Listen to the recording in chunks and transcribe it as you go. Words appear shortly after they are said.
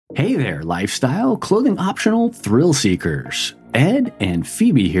Hey there, lifestyle, clothing optional thrill seekers. Ed and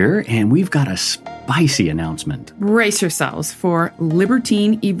Phoebe here, and we've got a spicy announcement. Brace yourselves for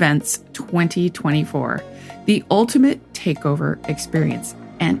Libertine Events 2024, the ultimate takeover experience,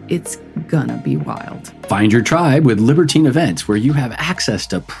 and it's gonna be wild. Find your tribe with Libertine Events, where you have access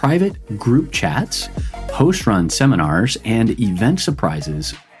to private group chats, host-run seminars, and event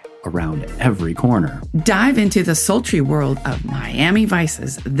surprises around every corner. Dive into the sultry world of Miami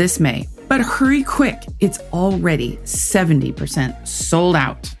Vices this May, but hurry quick, it's already 70% sold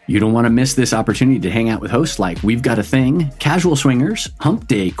out. You don't want to miss this opportunity to hang out with hosts like We've Got a Thing, Casual Swingers, Hump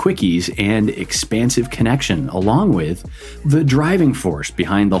Day Quickies, and Expansive Connection, along with the driving force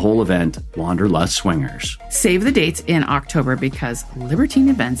behind the whole event, Wanderlust Swingers. Save the dates in October because Libertine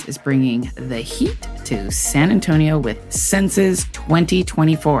Events is bringing the heat to San Antonio with Senses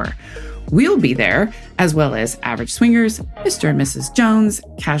 2024. We'll be there, as well as Average Swingers, Mr. and Mrs. Jones,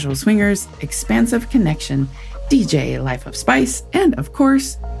 Casual Swingers, Expansive Connection, DJ Life of Spice, and of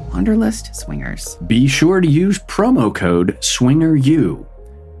course, Wanderlust Swingers. Be sure to use promo code SWINGERU,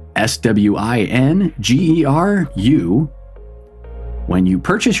 SWINGERU, when you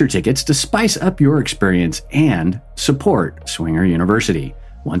purchase your tickets to spice up your experience and support Swinger University.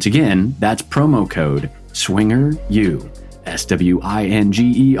 Once again, that's promo code SWINGERU,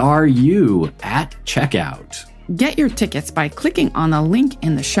 SWINGERU at checkout. Get your tickets by clicking on the link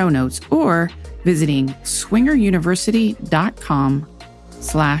in the show notes or visiting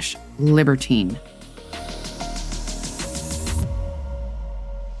swingeruniversity.com/libertine.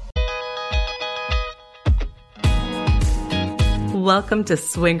 Welcome to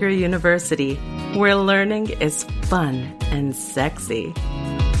Swinger University, where learning is fun and sexy.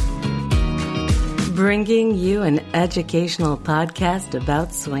 Bringing you an educational podcast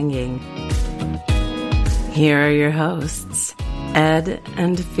about swinging. Here are your hosts, Ed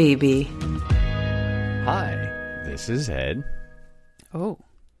and Phoebe. Hi, this is Ed. Oh,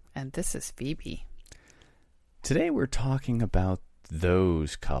 and this is Phoebe. Today we're talking about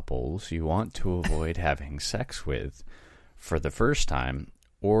those couples you want to avoid having sex with for the first time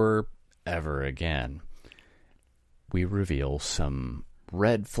or ever again. We reveal some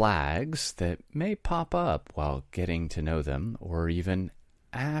red flags that may pop up while getting to know them or even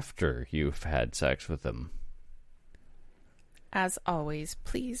after you've had sex with them. As always,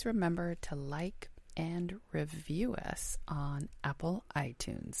 please remember to like and review us on Apple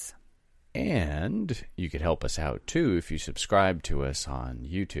iTunes. And you could help us out too if you subscribe to us on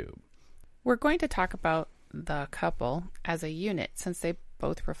YouTube. We're going to talk about the couple as a unit since they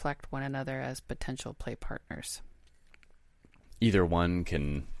both reflect one another as potential play partners. Either one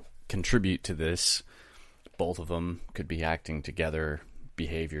can contribute to this. Both of them could be acting together,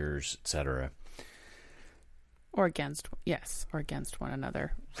 behaviors, etc. Or against one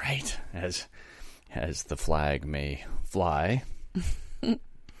another. Right, as the flag may fly.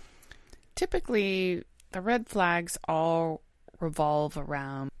 Typically, the red flags all revolve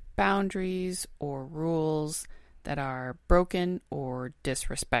around boundaries or rules that are broken or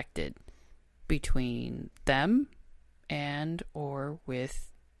disrespected between them and or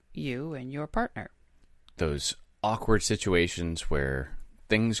with you and your partner. Those awkward situations where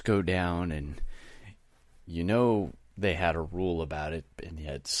things go down and you know they had a rule about it, and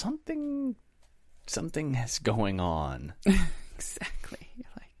yet something is going on. Exactly. You're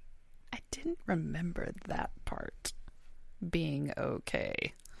like, I didn't remember that part being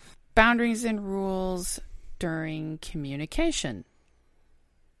okay. Boundaries and rules during communication.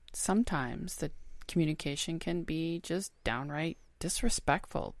 Sometimes the communication can be just downright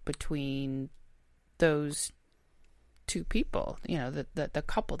disrespectful between those two people, the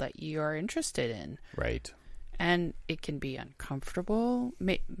couple that you are interested in. Right. And it can be uncomfortable.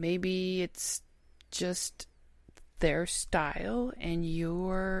 Maybe it's just their style and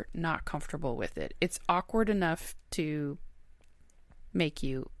you're not comfortable with it. It's awkward enough to make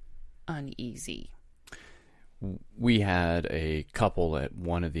you uneasy. We had a couple at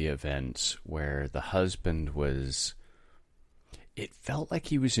one of the events where the husband it felt like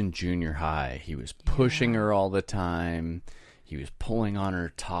he was in junior high. He was pushing her all the time. He was pulling on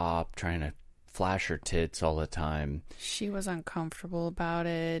her top, trying to flash her tits all the time. She was uncomfortable about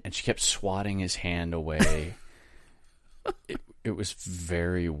it. And she kept swatting his hand away. It was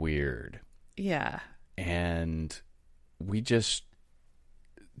very weird. Yeah. And it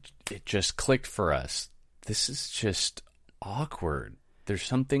just clicked for us. This is just awkward. There's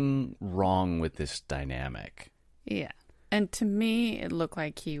something wrong with this dynamic. Yeah. And to me, it looked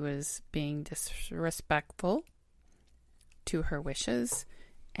like he was being disrespectful to her wishes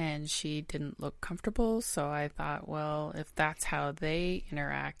and she didn't look comfortable. So I thought, well, if that's how they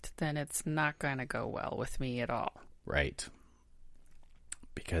interact, then it's not going to go well with me at all. Right.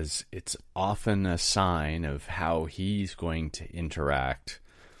 Because it's often a sign of how he's going to interact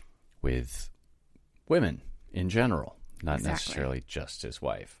with women in general, not necessarily just his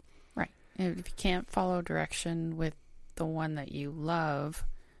wife. Right. If you can't follow direction with the one that you love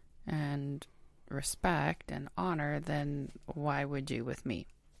and respect and honor, then why would you with me?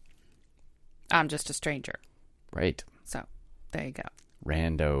 I'm just a stranger. Right. So, there you go.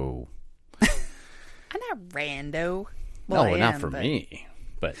 Rando. I'm not rando. Well, no, I not am, for but... me,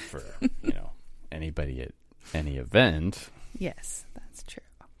 but for, anybody at any event. Yes, that's true.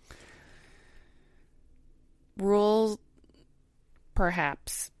 Rule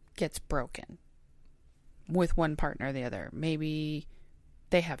perhaps gets broken with one partner or the other. Maybe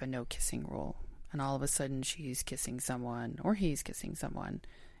they have a no kissing rule, and all of a sudden she's kissing someone or he's kissing someone,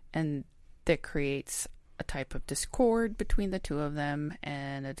 and that creates a type of discord between the two of them,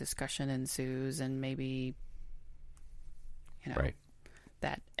 and a discussion ensues, and maybe right.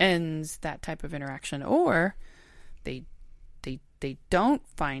 that ends that type of interaction. Or they don't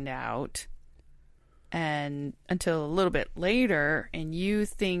find out and until a little bit later, and you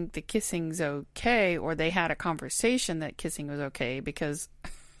think the kissing's okay, or they had a conversation that kissing was okay, because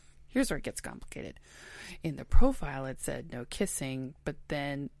here's where it gets complicated. In the profile it said no kissing, but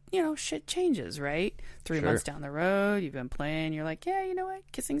then shit changes, right? 3 months down the road, you've been playing, you're like, yeah, you know what,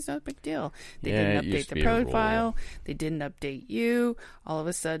 kissing's no big deal. They didn't update the profile, they didn't update you. All of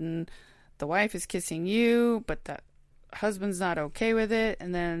a sudden the wife is kissing you, but the husband's not okay with it.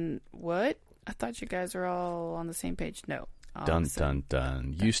 And then what? I thought you guys were all on the same page. No. Dun, dun,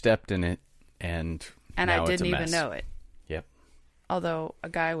 dun. You stepped in it, and now I didn't it's a even mess. know it. Yep. Although a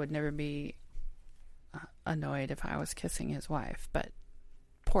guy would never be annoyed if I was kissing his wife, but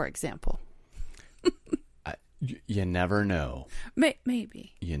poor example. You never know.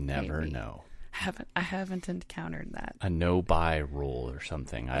 Maybe. You never know. I haven't encountered that. A no-buy rule or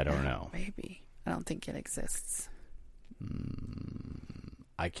something. I don't know. Maybe. I don't think it exists.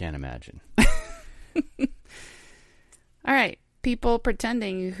 I can't imagine. All right. People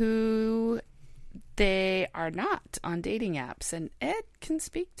pretending who they are not on dating apps. And Ed can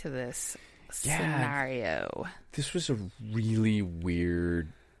speak to this scenario. This was a really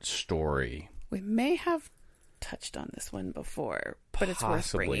weird story. We may have touched on this one before, but it's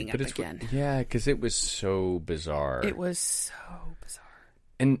worth bringing up again. Yeah, because it was so bizarre. It was so bizarre.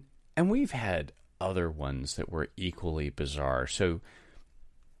 And we've had other ones that were equally bizarre. So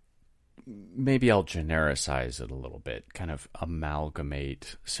maybe I'll genericize it a little bit, kind of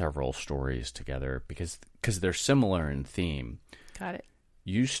amalgamate several stories together because they're similar in theme. Got it.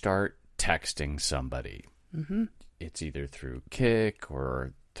 You start texting somebody. Mm-hmm. It's either through Kik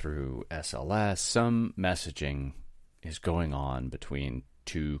or through SLS. Some messaging is going on between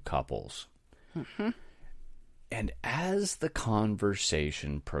two couples. Mm-hmm. And as the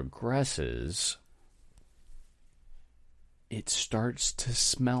conversation progresses, it starts to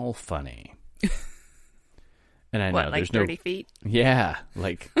smell funny. And I know like there's 30 feet? Yeah,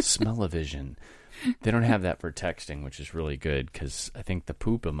 like smell-o-vision. They don't have that for texting, which is really good because I think the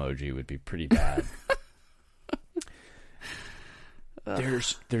poop emoji would be pretty bad.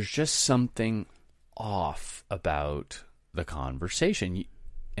 There's just something off about the conversation.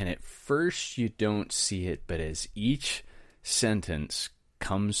 And at first you don't see it, but as each sentence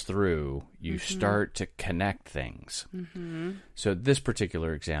comes through, you start to connect things. Mm-hmm. So this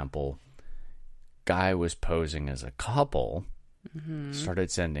particular example, guy was posing as a couple,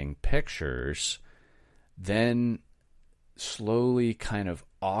 started sending pictures, then slowly, kind of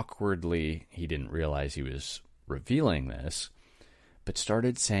awkwardly, he didn't realize he was revealing this, but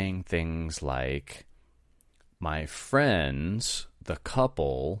started saying things like, my friends, the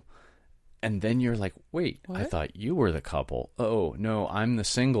couple, and then you're like, wait, what? I thought you were the couple. Oh, no, I'm the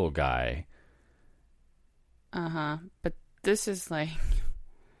single guy. Uh-huh. But this is like,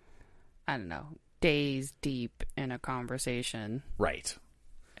 I don't know, days deep in a conversation. Right.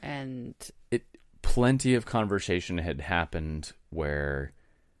 And plenty of conversation had happened where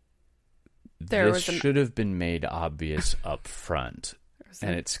this should have been made obvious up front.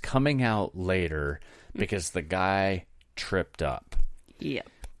 And it's coming out later because the guy tripped up. Yep.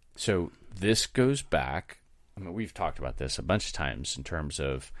 So this goes back. I mean, we've talked about this a bunch of times in terms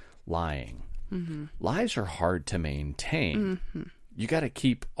of lying. Mm-hmm. Lies are hard to maintain. Mm-hmm. You got to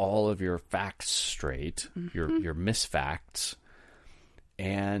keep all of your facts straight, your misfacts,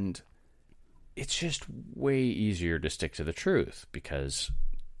 and it's just way easier to stick to the truth because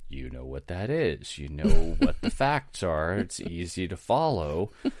you know what that is. You know what the facts are. It's easy to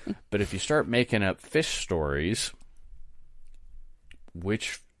follow. But if you start making up fish stories,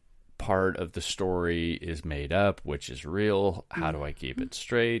 which part of the story is made up, which is real, how do I keep it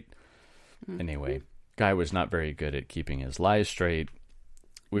straight? Anyway, guy was not very good at keeping his lies straight.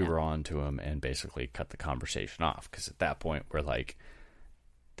 We were on to him and basically cut the conversation off, because at that point we're like,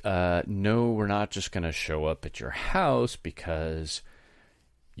 no, we're not just going to show up at your house because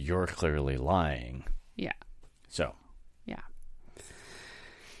you're clearly lying. Yeah. So. Yeah.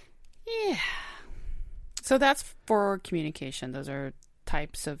 Yeah. So that's for communication. Those are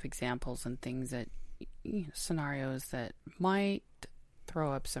types of examples and things that, scenarios that might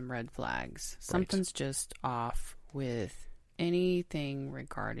throw up some red flags. Something's just off with anything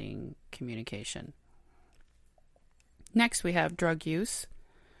regarding communication. Next, we have drug use,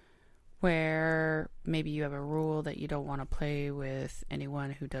 where maybe you have a rule that you don't want to play with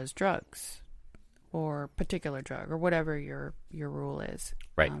anyone who does drugs or particular drug or whatever your rule is,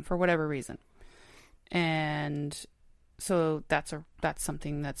 right, for whatever reason. And so that's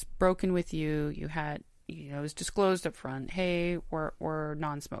something that's broken with you. You had, it was disclosed up front. Hey, we're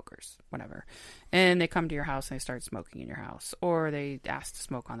non-smokers, whatever. And they come to your house and they start smoking in your house, or they ask to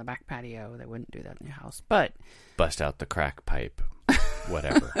smoke on the back patio. They wouldn't do that in your house, but bust out the crack pipe,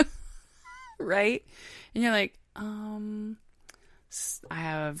 whatever. Right? And you're like, I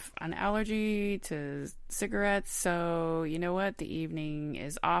have an allergy to cigarettes, so you know what? The evening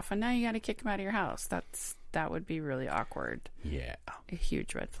is off, and now you got to kick them out of your house. That would be really awkward. Yeah. A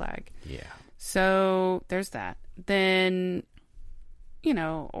huge red flag. Yeah. So there's that. Then,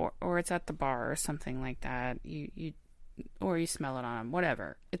 or it's at the bar or something like that. Or you smell it on them,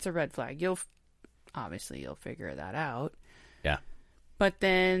 whatever. It's a red flag. You'll figure that out. Yeah. But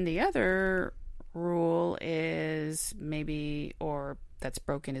then the other rule is maybe, or that's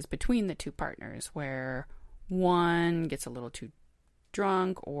broken, is between the two partners, where one gets a little too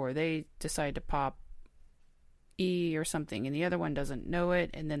drunk, or they decide to pop E or something, and the other one doesn't know it,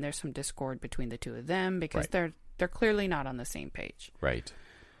 and then there's some discord between the two of them because they're clearly not on the same page. Right.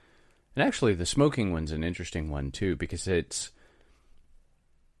 And actually, the smoking one's an interesting one too, because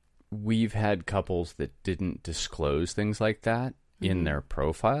we've had couples that didn't disclose things like that in their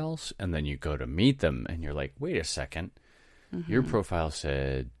profiles, and then you go to meet them and you're like, wait a second, your profile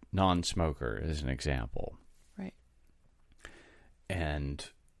said non-smoker as an example. Right. And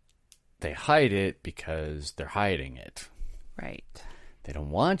they hide it because they're hiding it. Right. They don't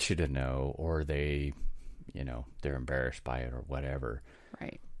want you to know, or they're embarrassed by it or whatever.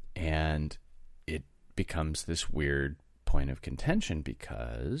 Right. And it becomes this weird point of contention,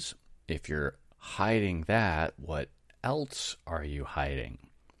 because if you're hiding that, what else are you hiding?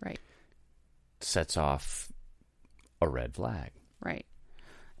 Right. Sets off a red flag. Right.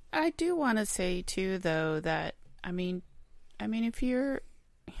 I do want to say too, though, that if you're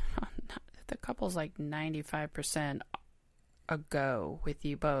the couple's like 95% a go with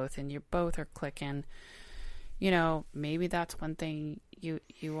you both, and you both are clicking, maybe that's one thing you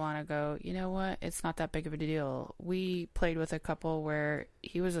want to go, you know what, it's not that big of a deal. We played with a couple where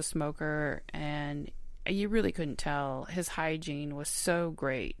he was a smoker, and you really couldn't tell. His hygiene was so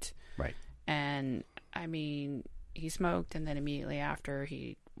great. Right. And he smoked, and then immediately after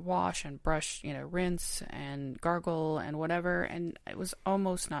he wash and brush, rinse and gargle and whatever, and it was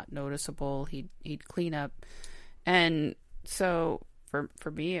almost not noticeable. He'd clean up, and so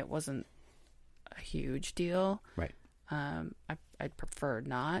for me it wasn't a huge deal. Right. I'd prefer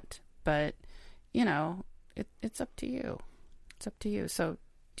not, but it's up to you. It's up to you. So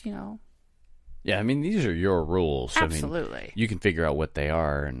Yeah, these are your rules. Absolutely. You can figure out what they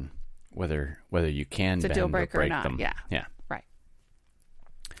are and whether you can it's a bend deal breaker or break or not. them. Yeah. Right.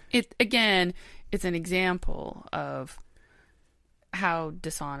 It's an example of how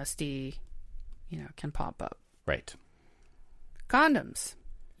dishonesty, can pop up. Right. Condoms.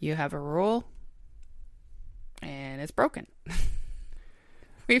 You have a rule, and it's broken.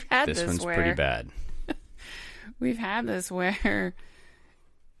 We've had this one's where pretty bad. We've had this where,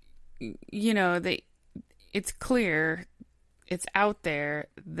 it's clear, it's out there,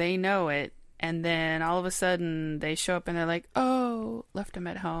 they know it, and then all of a sudden they show up and they're like, oh, left them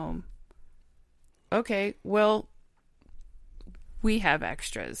at home. Okay, well, we have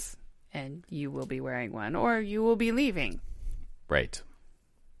extras, and you will be wearing one, or you will be leaving. Right.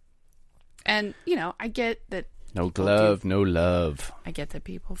 And, I get that. No glove, no love. I get that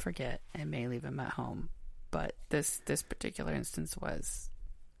people forget and may leave them at home. But this particular instance was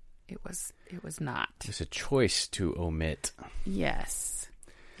not. It was a choice to omit. Yes.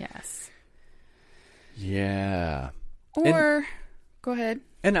 Yeah. Or go ahead.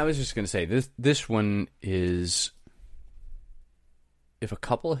 And I was just going to say, this one is, if a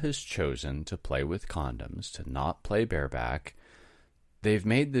couple has chosen to play with condoms, to not play bareback, they've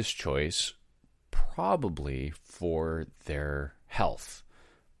made this choice probably for their health,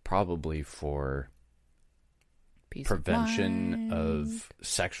 probably for Peace prevention of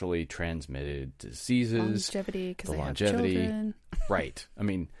sexually transmitted diseases, longevity, because the they longevity. have children. Right. I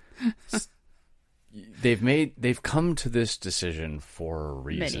mean, they've come to this decision for a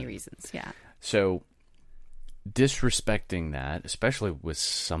reason. Many reasons, yeah. So disrespecting that, especially with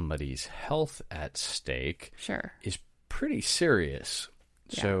somebody's health at stake, Sure. is pretty serious.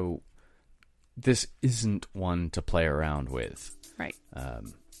 Yeah. So this isn't one to play around with. Right.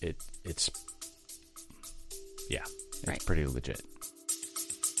 It's Right. pretty legit.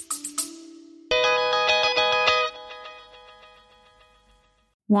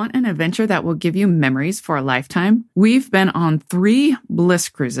 Want an adventure that will give you memories for a lifetime? We've been on 3 Bliss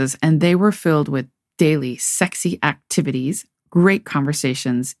cruises, and they were filled with daily sexy activities, great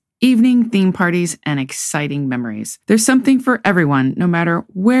conversations, evening theme parties, and exciting memories. There's something for everyone, no matter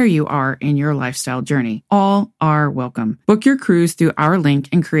where you are in your lifestyle journey. All are welcome. Book your cruise through our link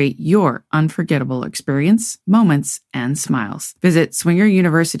and create your unforgettable experience, moments, and smiles. Visit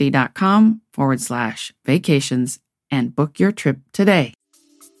swingeruniversity.com/vacations and book your trip today.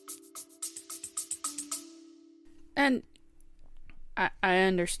 And I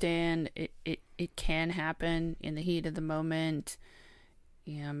understand it can happen in the heat of the moment.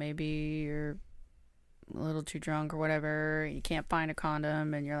 You know, maybe you're a little too drunk or whatever. You can't find a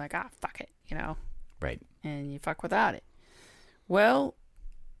condom and you're like, fuck it, you know. Right. And you fuck without it. Well,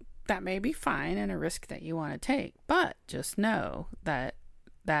 that may be fine and a risk that you want to take. But just know that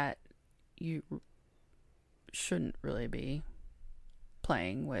you shouldn't really be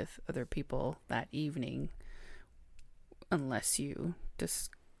playing with other people that evening unless you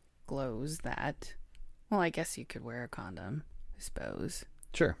disclose that. Well, I guess you could wear a condom, I suppose.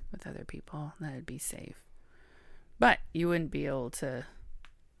 Sure. With other people. That'd be safe. But you wouldn't be able to...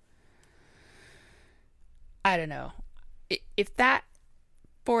 I don't know. If that...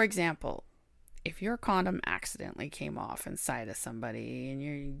 For example, if your condom accidentally came off inside of somebody and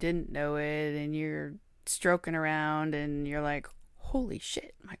you didn't know it and you're stroking around and you're like, holy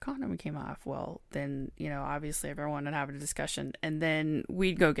shit, my condom came off. Well, then, you know, obviously everyone would have a discussion and then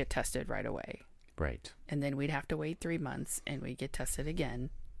we'd go get tested right away. Right. And then we'd have to wait 3 months and we'd get tested again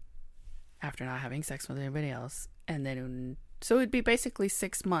after not having sex with anybody else. And then, so it'd be basically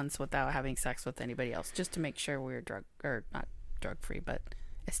 6 months without having sex with anybody else just to make sure we were not drug free, but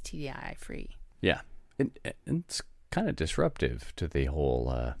STI free. Yeah. It's kind of disruptive to the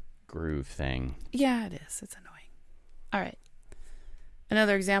whole groove thing. Yeah, it is. It's annoying. All right.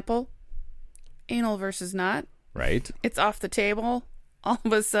 Another example, anal versus not. Right. It's off the table. All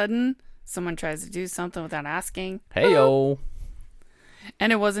of a sudden, someone tries to do something without asking. Hey-o.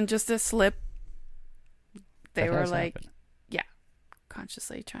 And it wasn't just a slip. They That were has like, happened. yeah,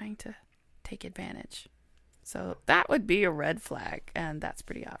 consciously trying to take advantage. So that would be a red flag, and that's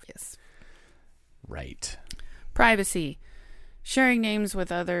pretty obvious. Right. Privacy. Sharing names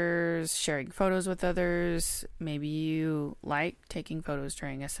with others, sharing photos with others. Maybe you like taking photos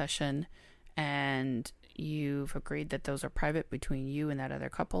during a session and you've agreed that those are private between you and that other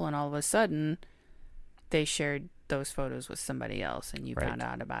couple, and all of a sudden they shared those photos with somebody else and you Right. found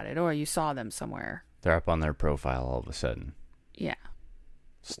out about it, or you saw them somewhere. They're up on their profile all of a sudden. Yeah.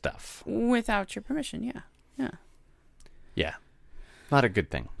 Stuff. Without your permission, yeah. Yeah. Yeah. Not a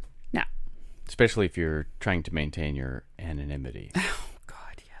good thing. No. Especially if you're trying to maintain your anonymity. Oh,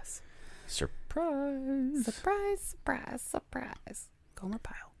 God, yes. Surprise. Surprise, surprise, surprise. Gomer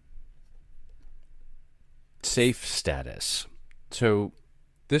Pyle. Safe status. So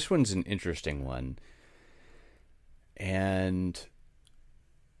this one's an interesting one. And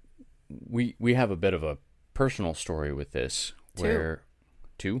we have a bit of a personal story with this. Where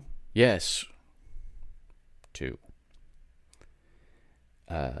two? Yes. 2.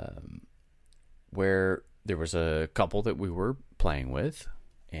 Where there was a couple that we were playing with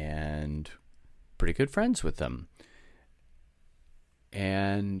and pretty good friends with them.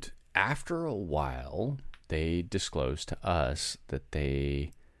 And after a while, they disclosed to us that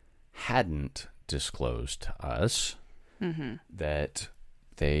they hadn't disclosed to us that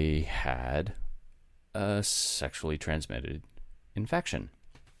they had a sexually transmitted infection.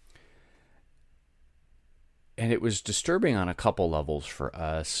 And it was disturbing on a couple levels for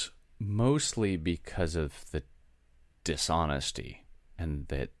us, mostly because of the dishonesty and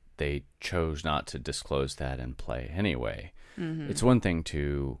that they chose not to disclose that in play anyway. It's one thing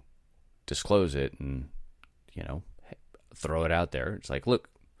to disclose it and, you know, throw it out there. It's like, look,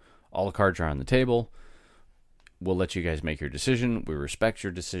 all the cards are on the table. We'll let you guys make your decision. We respect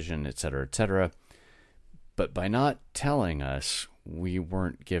your decision, et cetera, et cetera. But by not telling us, we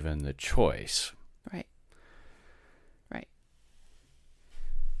weren't given the choice. Right. Right.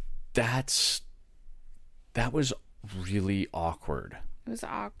 That was really awkward. It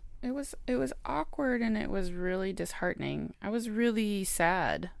was awkward, and it was really disheartening. I was really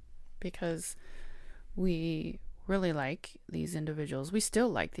sad because we really like these individuals. We still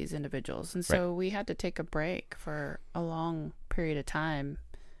like these individuals. And so we had to take a break for a long period of time.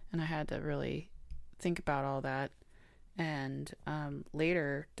 And I had to really think about all that. And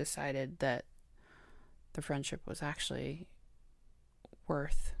later decided that the friendship was actually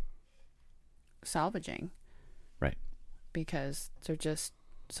worth salvaging. Right. Because they're just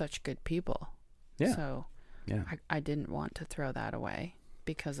such good people. Yeah. So yeah. I didn't want to throw that away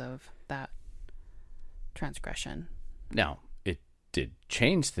because of that transgression. Now, it did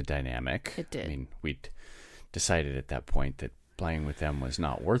change the dynamic. It did. I mean, we decided at that point that playing with them was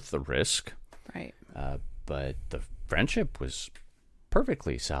not worth the risk. Right. But the friendship was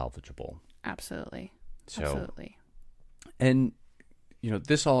perfectly salvageable. Absolutely. So, absolutely. And,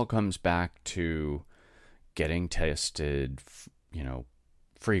 this all comes back to getting tested,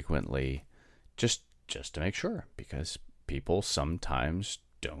 frequently, just to make sure, because people sometimes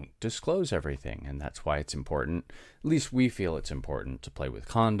don't disclose everything, and that's why it's important. At least we feel it's important to play with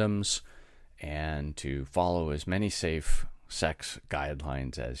condoms and to follow as many safe sex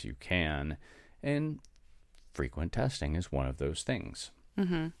guidelines as you can, and frequent testing is one of those things.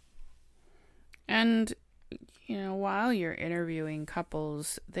 Mm-hmm. And while you're interviewing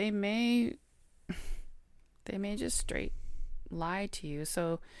couples, they may just straight lie to you.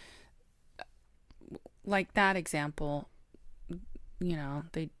 So like that example,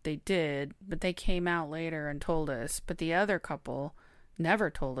 they did, but they came out later and told us. But the other couple never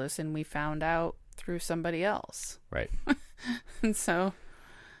told us, and we found out through somebody else. Right. And so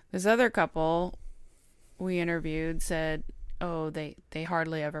this other couple we interviewed said, oh, they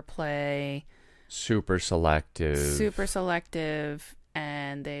hardly ever play. Super selective.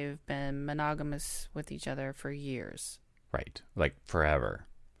 And they've been monogamous with each other for years. Right. Like forever.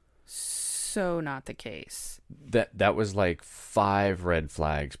 So not the case. That was like 5 red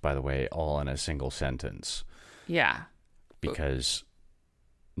flags, by the way, all in a single sentence. Yeah. Because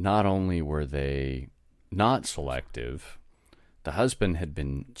not only were they not selective, the husband had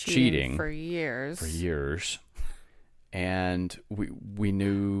been cheating for years. And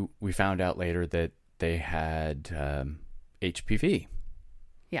we found out later that they had HPV.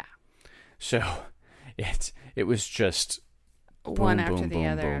 Yeah. So it was just one boom, after boom, the boom,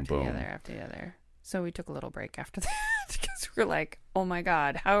 other, boom, after boom. the other, after the other. So we took a little break after that because we're like, oh my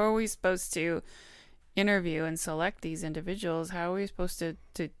God, how are we supposed to interview and select these individuals? How are we supposed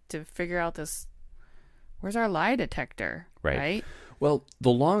to figure out this? Where's our lie detector? Right? Well,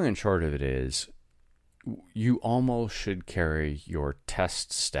 the long and short of it is, you almost should carry your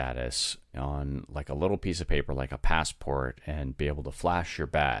test status on like a little piece of paper, like a passport, and be able to flash your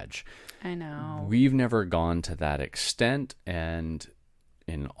badge. I know. We've never gone to that extent, and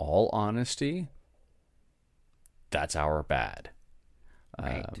in all honesty, that's our bad.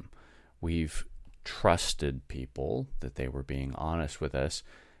 Right. We've trusted people that they were being honest with us,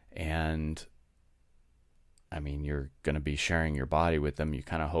 and I mean, you're going to be sharing your body with them. You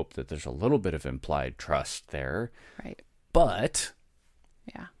kind of hope that there's a little bit of implied trust there. Right. But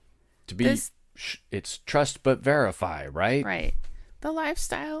yeah, it's trust but verify, right? Right. The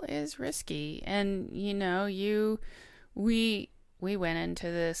lifestyle is risky, and we went into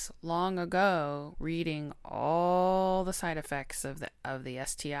this long ago reading all the side effects of the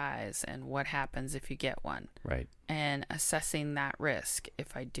STIs and what happens if you get one. Right. And assessing that risk.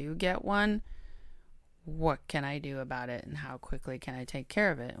 If I do get one, what can I do about it, and how quickly can I take care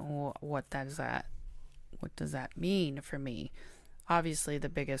of it? What does that mean for me? Obviously, the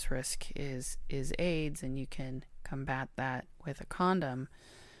biggest risk is AIDS, and you can combat that with a condom.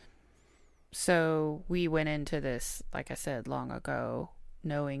 So we went into this, like I said, long ago,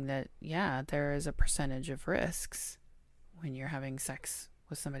 knowing that, yeah, there is a percentage of risks when you're having sex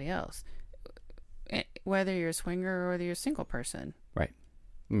with somebody else, whether you're a swinger or whether you're a single person. Right.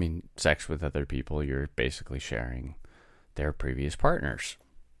 I mean, sex with other people, you're basically sharing their previous partners.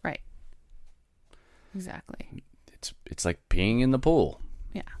 Right. Exactly. It's like peeing in the pool.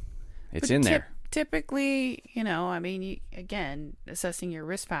 Yeah. It's in there. Typically, again, assessing your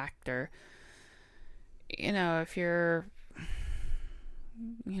risk factor, if you're,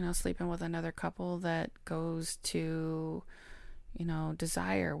 sleeping with another couple that goes to,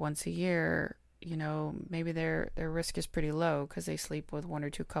 Desire once a year, maybe their risk is pretty low because they sleep with 1 or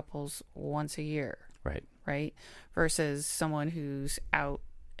 2 couples once a year. Right? Versus someone who's out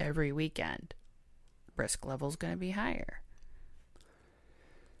every weekend. Risk level's going to be higher.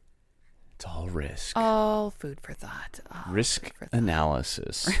 It's all risk. All food for thought. Risk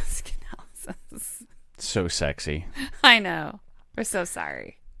analysis. Risk analysis. So sexy. I know. We're so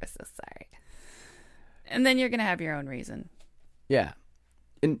sorry. And then you're going to have your own reason. Yeah.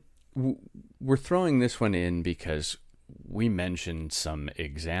 And we're throwing this one in because we mentioned some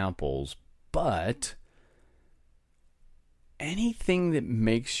examples, but anything that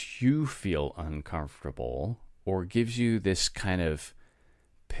makes you feel uncomfortable or gives you this kind of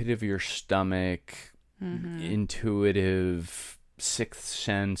pit of your stomach, intuitive, sixth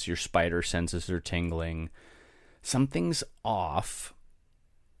sense, your spider senses are tingling, something's off,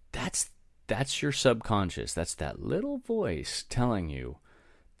 that's your subconscious. That's that little voice telling you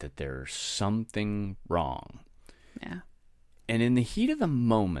that there's something wrong. Yeah. And in the heat of the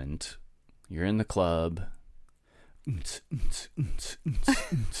moment, you're in the club,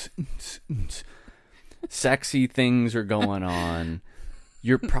 sexy things are going on.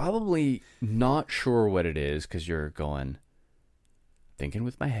 You're probably not sure what it is because you're going, thinking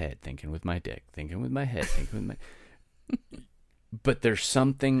with my head, thinking with my dick, thinking with my head, thinking with my... But there's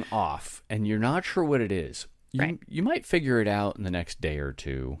something off, and you're not sure what it is. You might figure it out in the next day or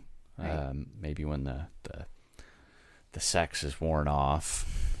two, maybe when the sex is worn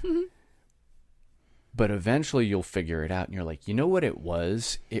off. But eventually you'll figure it out, and you're like, you know what it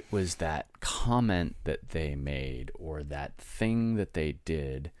was? It was that comment that they made or that thing that they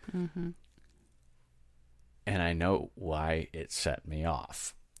did. Mm-hmm. And I know why it set me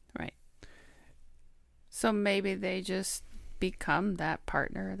off. Right. So maybe they just become that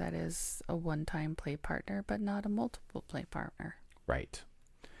partner that is a one-time play partner, but not a multiple play partner. Right.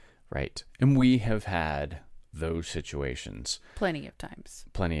 And we have had those situations. Plenty of times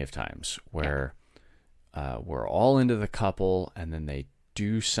where we're all into the couple, and then they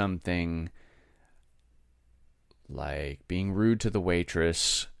do something like being rude to the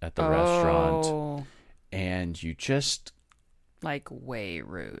waitress at the restaurant, and you just... Like, way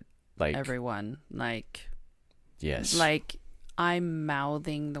rude. Like... Everyone. Like... Yes. Like, I'm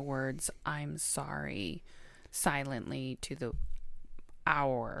mouthing the words, I'm sorry, silently to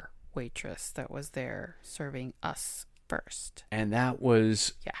our waitress that was there serving us first. And that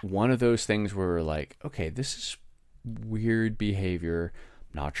was one of those things where we're like, okay, this is weird behavior.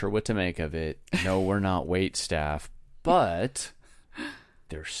 Not sure what to make of it. No, we're not wait staff, but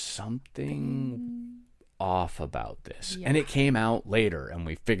there's something off about this. Yeah. And it came out later, and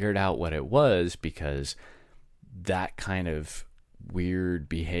we figured out what it was because that kind of weird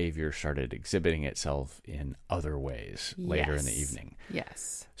behavior started exhibiting itself in other ways later in the evening.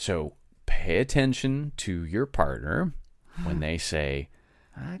 Yes. So pay attention to your partner when they say,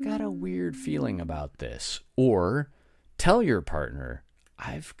 I got a weird feeling about this. Or tell your partner,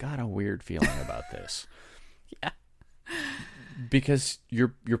 I've got a weird feeling about this. Yeah. Because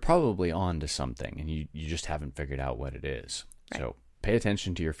you're probably on to something, and you just haven't figured out what it is. Right. So pay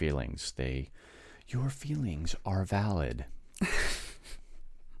attention to your feelings. Your feelings are valid.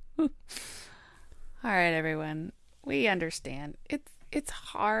 All right, everyone. We understand. It's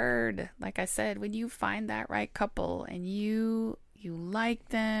hard. Like I said, when you find that right couple and you like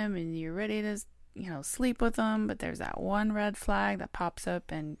them and you're ready to, sleep with them, but there's that one red flag that pops up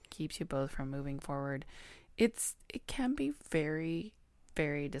and keeps you both from moving forward. It can be very,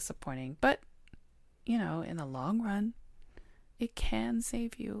 very disappointing. But, in the long run, it can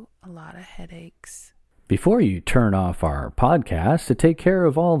save you a lot of headaches. Before you turn off our podcast to take care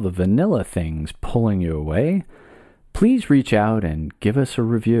of all the vanilla things pulling you away, please reach out and give us a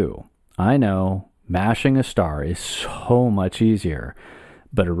review. I know mashing a star is so much easier,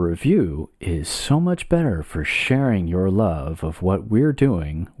 but a review is so much better for sharing your love of what we're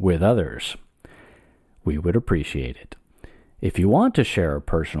doing with others. We would appreciate it. If you want to share a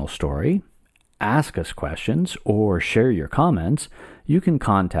personal story, ask us questions, or share your comments, you can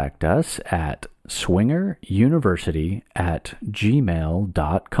contact us at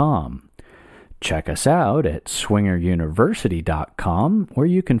swingeruniversity@gmail.com. Check us out at swingeruniversity.com, where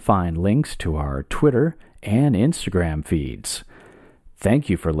you can find links to our Twitter and Instagram feeds. Thank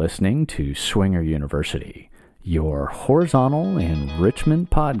you for listening to Swinger University, your horizontal enrichment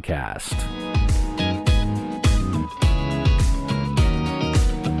podcast.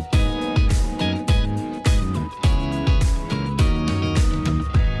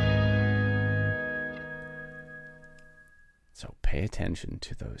 So pay attention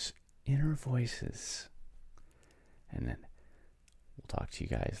to those inner voices. And then we'll talk to you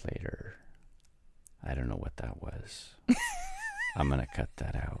guys later. I don't know what that was. I'm going to cut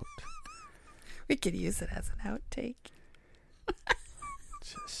that out. We could use it as an outtake.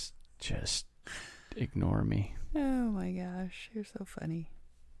 Just ignore me. Oh my gosh, you're so funny.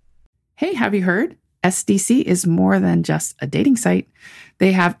 Hey, have you heard? SDC is more than just a dating site.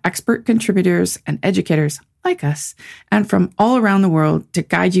 They have expert contributors and educators like us and from all around the world to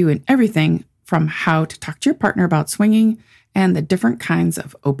guide you in everything from how to talk to your partner about swinging and the different kinds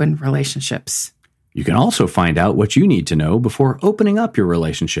of open relationships. You can also find out what you need to know before opening up your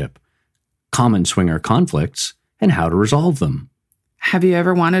relationship, common swinger conflicts, and how to resolve them. Have you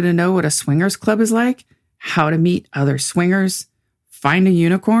ever wanted to know what a swingers club is like? How to meet other swingers? Find a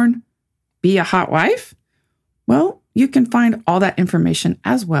unicorn? Be a hot wife? Well, you can find all that information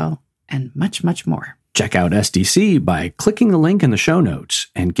as well and much, much more. Check out SDC by clicking the link in the show notes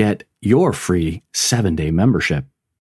and get your free 7-day membership.